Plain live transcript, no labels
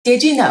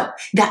Did you know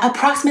that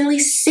approximately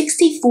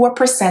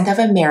 64% of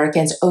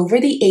Americans over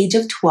the age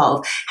of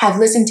 12 have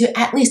listened to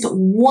at least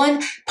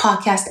one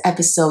podcast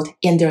episode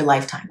in their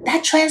lifetime?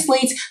 That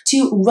translates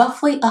to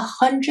roughly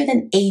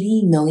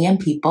 180 million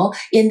people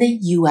in the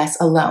US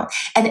alone.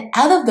 And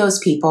out of those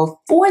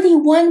people,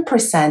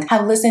 41%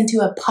 have listened to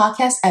a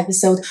podcast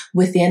episode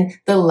within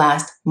the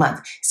last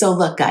month. So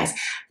look, guys,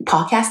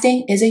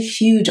 podcasting is a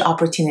huge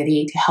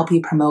opportunity to help you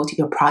promote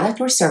your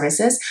product or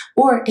services.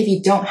 Or if you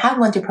don't have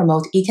one to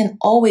promote, you can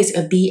always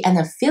be an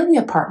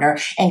affiliate partner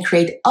and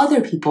create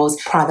other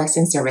people's products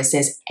and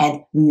services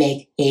and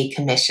make a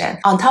commission.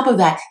 On top of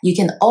that, you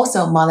can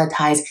also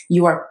monetize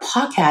your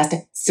podcast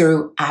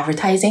through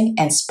advertising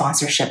and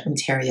sponsorship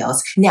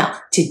materials. Now,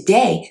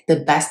 today,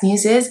 the best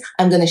news is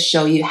I'm going to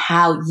show you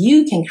how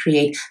you can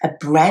create a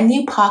brand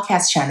new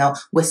podcast channel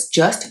with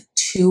just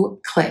 2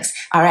 clicks.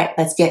 All right,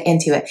 let's get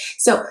into it.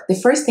 So the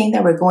first thing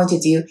that we're going to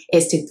do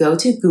is to go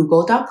to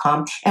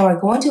google.com and we're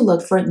going to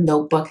look for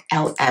Notebook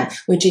LM,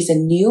 which is a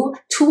new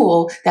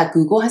tool that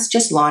Google has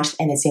just launched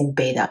and it's in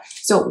beta.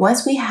 So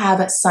once we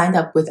have signed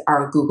up with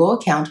our Google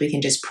account, we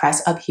can just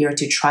press up here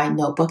to try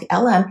Notebook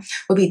LM.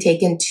 We'll be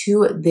taken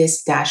to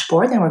this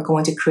dashboard and we're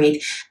going to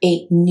create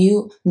a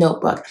new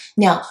notebook.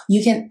 Now,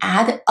 you can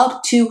add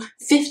up to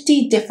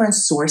 50 different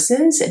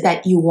sources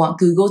that you want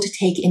Google to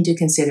take into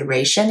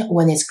consideration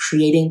when it's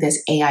creating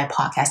this AI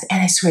podcast.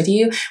 And I swear to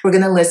you, we're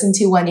going to listen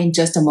to one in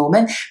just a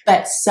moment,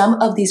 but some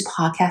of these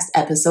podcast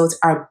episodes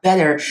are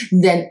better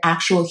than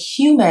actual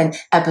human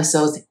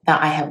episodes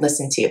that I have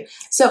listened to.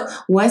 So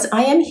once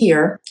I am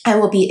here, I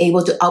will be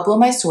able to upload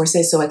my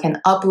sources so I can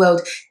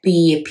upload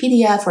the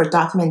PDF or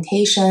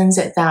documentations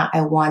that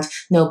I want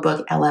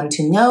Notebook LM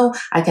to know.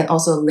 I can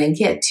also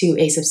link it to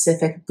a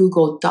specific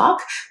Google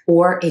Doc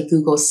or a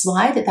Google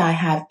slide that I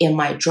have in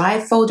my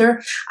Drive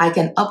folder. I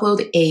can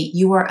upload a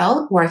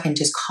URL where I can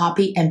just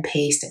copy and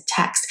paste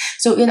text.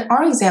 So in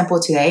our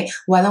example today,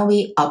 why don't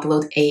we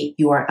upload a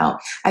URL?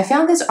 I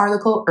found this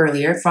article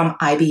earlier from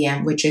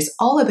IBM, which is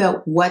all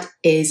about what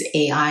is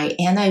AI,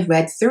 and I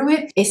read through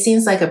it. It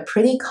seems like a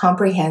pretty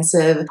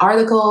comprehensive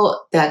article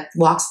that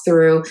walks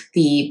through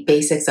the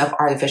basics of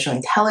artificial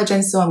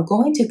intelligence. So I'm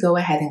going to go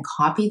ahead and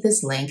copy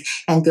this link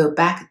and go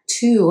back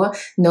to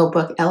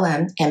Notebook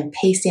LM and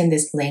paste in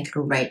this link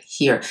right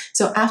here.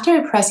 So after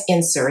I press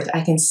insert,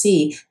 I can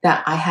see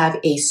that I have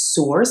a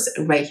source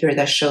right here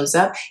that shows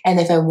up. And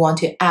if I want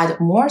to add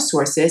more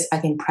sources, I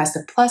can press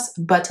the plus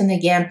button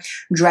again,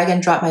 drag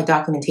and drop my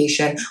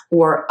documentation,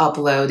 or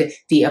upload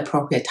the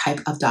appropriate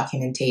type of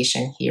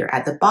documentation here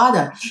at the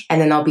bottom.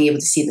 And then I'll be able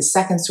to see the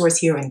second source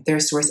here and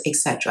third source,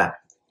 etc.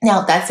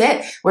 Now that's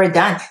it. We're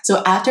done.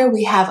 So after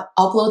we have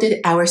uploaded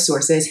our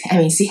sources,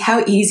 see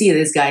how easy it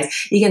is, guys.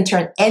 You can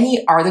turn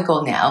any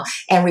article now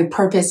and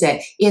repurpose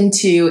it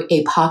into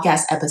a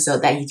podcast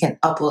episode that you can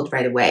upload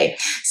right away.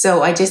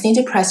 So I just need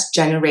to press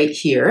generate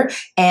here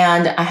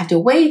and I have to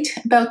wait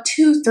about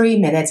 2-3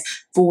 minutes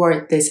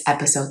for this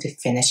episode to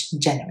finish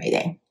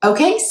generating.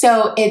 Okay,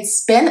 so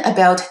it's been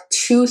about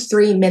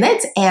 2-3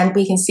 minutes and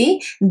we can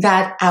see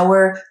that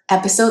our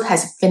episode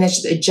has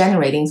finished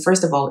generating.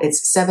 First of all,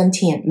 it's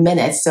 17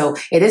 minutes, so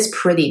it is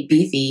pretty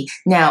beefy.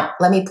 Now,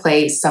 let me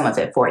play some of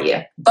it for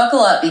you. Buckle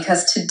up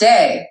because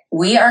today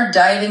we are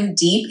diving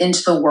deep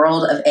into the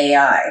world of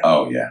AI.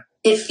 Oh, yeah.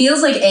 It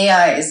feels like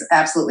AI is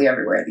absolutely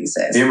everywhere these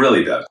days. It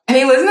really does.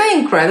 Wasn't that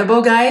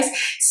incredible, guys?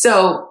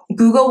 So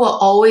Google will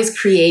always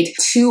create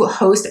 2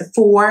 hosts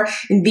for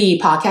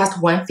the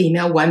podcast, one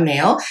female, one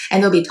male,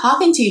 and they'll be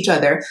talking to each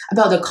other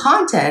about the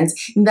content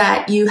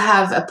that you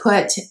have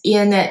put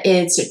in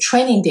its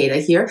training data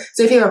here.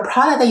 So if you have a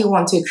product that you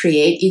want to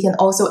create, you can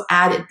also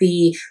add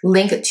the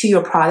link to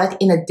your product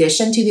in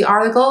addition to the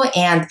article,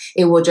 and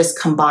it will just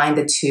combine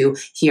the 2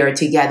 here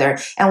together.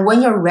 And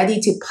when you're ready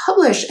to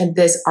publish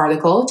this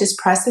article, just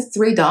press the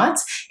 3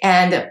 dots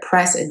and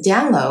press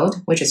download,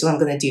 which is what I'm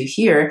going to do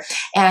here.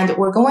 And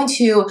we're going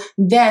to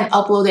then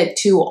upload it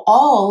to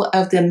all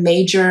of the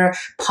major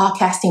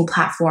podcasting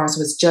platforms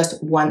with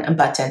just one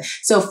button.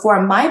 So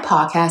for my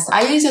podcast,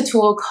 I use a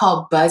tool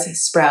called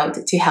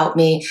Buzzsprout to help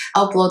me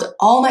upload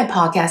all my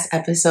podcast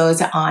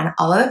episodes on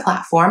all of the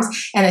platforms.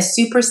 And it's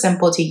super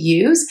simple to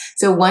use.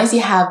 So once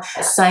you have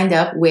signed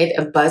up with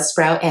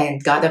Buzzsprout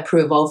and got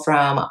approval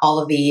from all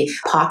of the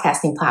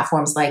podcasting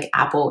platforms like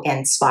Apple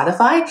and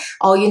Spotify,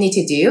 all you need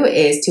to do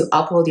is to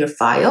upload your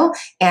file.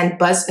 And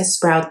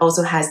Buzzsprout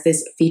also has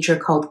this feature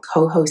called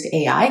Co-host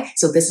AI.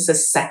 So this is a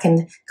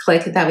second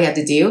click that we have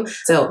to do.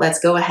 So let's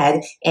go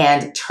ahead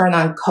and turn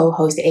on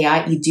Co-host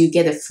AI. You do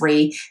get a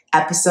free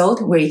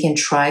episode where you can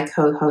try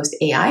Co-host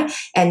AI.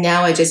 And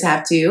now I just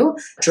have to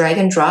drag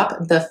and drop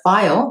the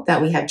file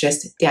that we have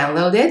just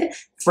downloaded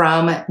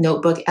from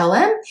Notebook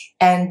LM,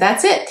 and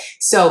that's it.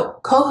 So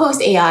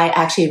Co-host AI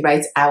actually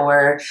writes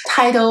our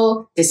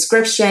title,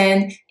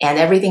 description, and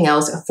everything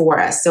else for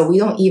us. So we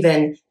don't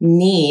even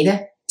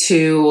need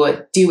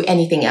to do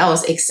anything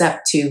else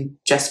except to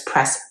just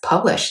press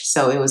publish.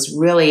 So it was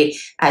really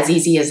as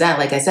easy as that.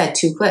 Like I said,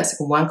 2 clicks,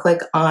 1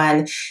 click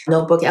on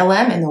Notebook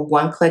LM and then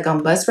 1 click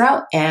on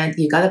Buzzsprout, and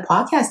you got a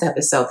podcast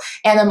episode.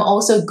 And I'm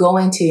also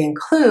going to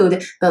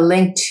include the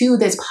link to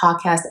this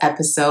podcast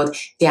episode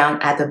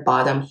down at the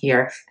bottom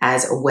here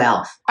as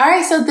well. All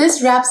right, so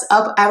this wraps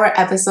up our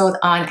episode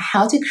on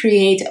how to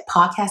create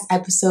podcast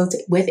episodes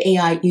with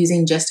AI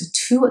using just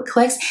 2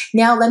 clicks.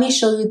 Now, let me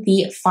show you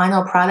the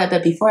final product,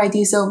 but before I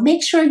do so,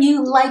 make sure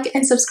you like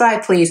and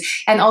subscribe, please.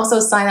 And also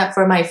sign up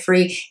for my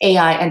free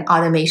AI and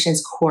automations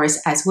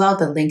course as well.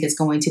 The link is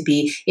going to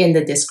be in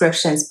the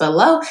descriptions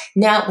below.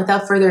 Now,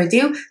 without further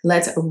ado,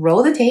 let's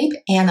roll the tape.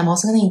 And I'm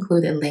also going to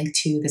include a link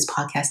to this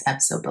podcast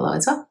episode below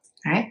as well.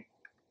 All right.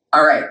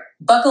 All right.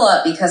 Buckle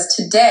up, because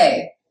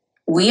today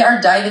we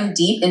are diving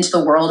deep into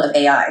the world of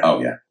AI.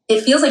 Oh, yeah.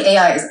 It feels like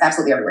AI is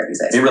absolutely everywhere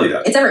these days. It really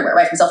does. It's everywhere,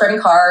 right? From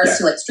self-driving cars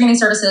to like streaming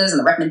services and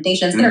the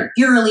recommendations. They're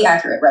eerily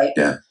accurate, right?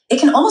 Yeah.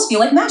 It can almost feel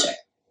like magic.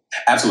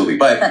 Absolutely.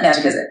 But Not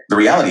magic, is it? the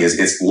reality is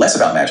it's less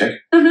about magic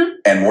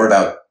and more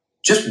about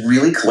just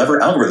really clever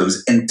algorithms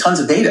and tons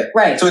of data.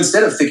 Right. So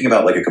instead of thinking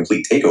about like a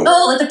complete takeover.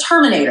 Oh, like the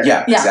Terminator.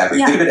 Yeah, exactly.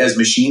 Yeah. Think of it as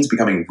machines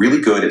becoming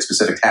really good at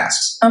specific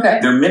tasks. Okay.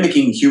 They're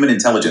mimicking human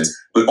intelligence,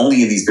 but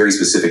only in these very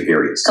specific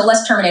areas. So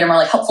less Terminator, more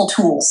like helpful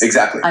tools.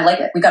 Exactly. I like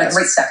it. We've got a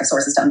great stack of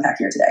sources to unpack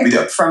here today. We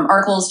do. From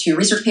articles to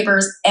research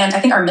papers. And I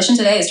think our mission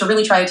today is to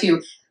really try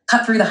to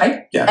cut through the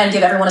hype and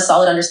give everyone a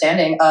solid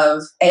understanding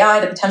of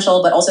AI, the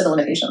potential, but also the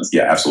limitations.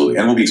 Yeah, absolutely.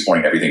 And we'll be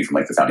exploring everything from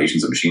like the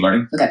foundations of machine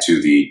learning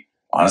to the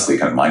honestly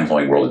kind of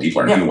mind-blowing world of deep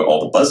learning, even what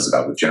all the buzz is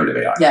about with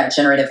generative AI. Yeah,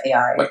 generative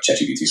AI. Like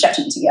ChatGPT.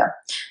 ChatGPT, yeah.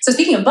 So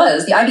speaking of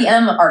buzz, the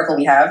IBM article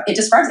we have, it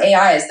describes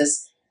AI as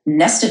this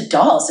nested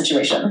doll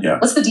situation. Yeah.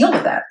 What's the deal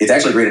with that? It's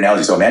actually a great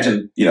analogy. So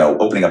imagine,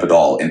 opening up a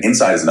doll and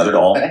inside is another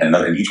doll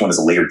and each one is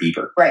a layer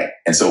deeper. Right.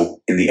 And so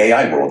in the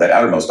AI world, that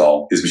outermost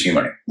doll is machine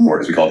learning,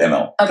 or as we call it,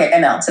 ML. Okay,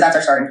 ML. So that's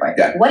our starting point.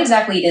 Yeah. What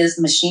exactly is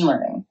machine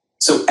learning?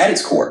 So at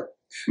its core,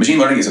 machine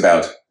learning is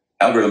about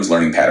algorithms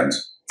learning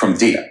patterns from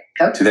data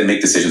to then make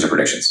decisions or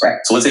predictions. Right.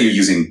 So let's say you're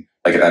using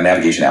like a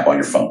navigation app on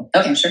your phone.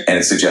 Okay, sure. And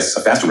it suggests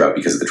a faster route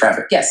because of the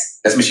traffic. Yes.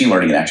 That's machine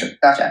learning in action.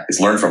 Gotcha. It's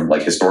learned from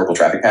like historical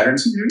traffic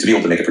patterns to be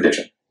able to make a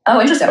prediction Oh,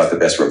 interesting. about the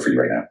best route for you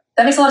right now.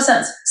 That makes a lot of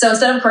sense. So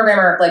instead of a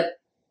programmer like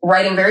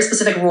writing very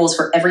specific rules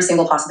for every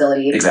single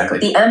possibility, Exactly.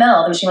 the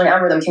ML, the machine learning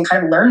algorithm, can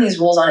kind of learn these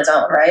rules on its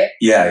own, right?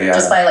 Yeah.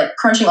 Just by like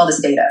crunching all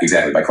this data.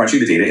 Exactly. By crunching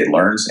the data, it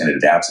learns and it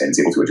adapts and it's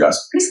able to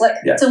adjust. Pretty slick.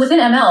 Yeah. So within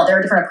ML, there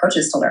are different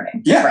approaches to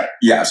learning. Yeah. Right.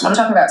 Yeah, I'm absolutely.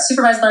 talking about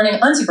supervised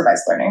learning,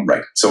 unsupervised learning.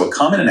 Right. So a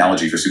common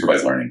analogy for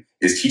supervised learning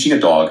is teaching a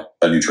dog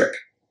a new trick.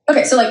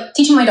 Okay, so like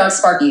teaching my dog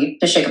Sparky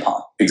to shake a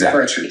paw Exactly.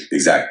 for a treat.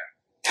 Exactly.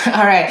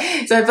 All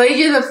right. So I played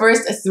you the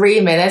first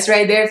 3 minutes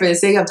right there. For the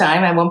sake of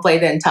time, I won't play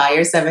the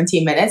entire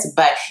 17 minutes,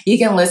 but you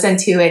can listen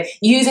to it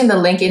using the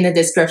link in the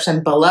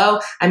description below.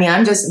 I mean,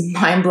 I'm just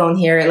mind blown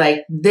here.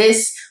 Like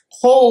this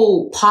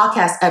whole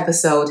podcast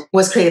episode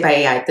was created by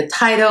AI. The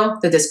title,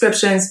 the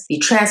descriptions, the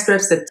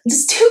transcripts,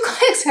 just 2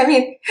 clicks. I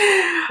mean,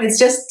 it's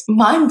just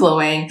mind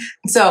blowing.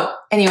 So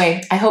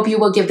anyway, I hope you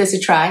will give this a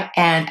try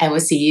and I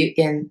will see you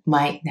in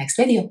my next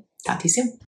video. Talk to you soon.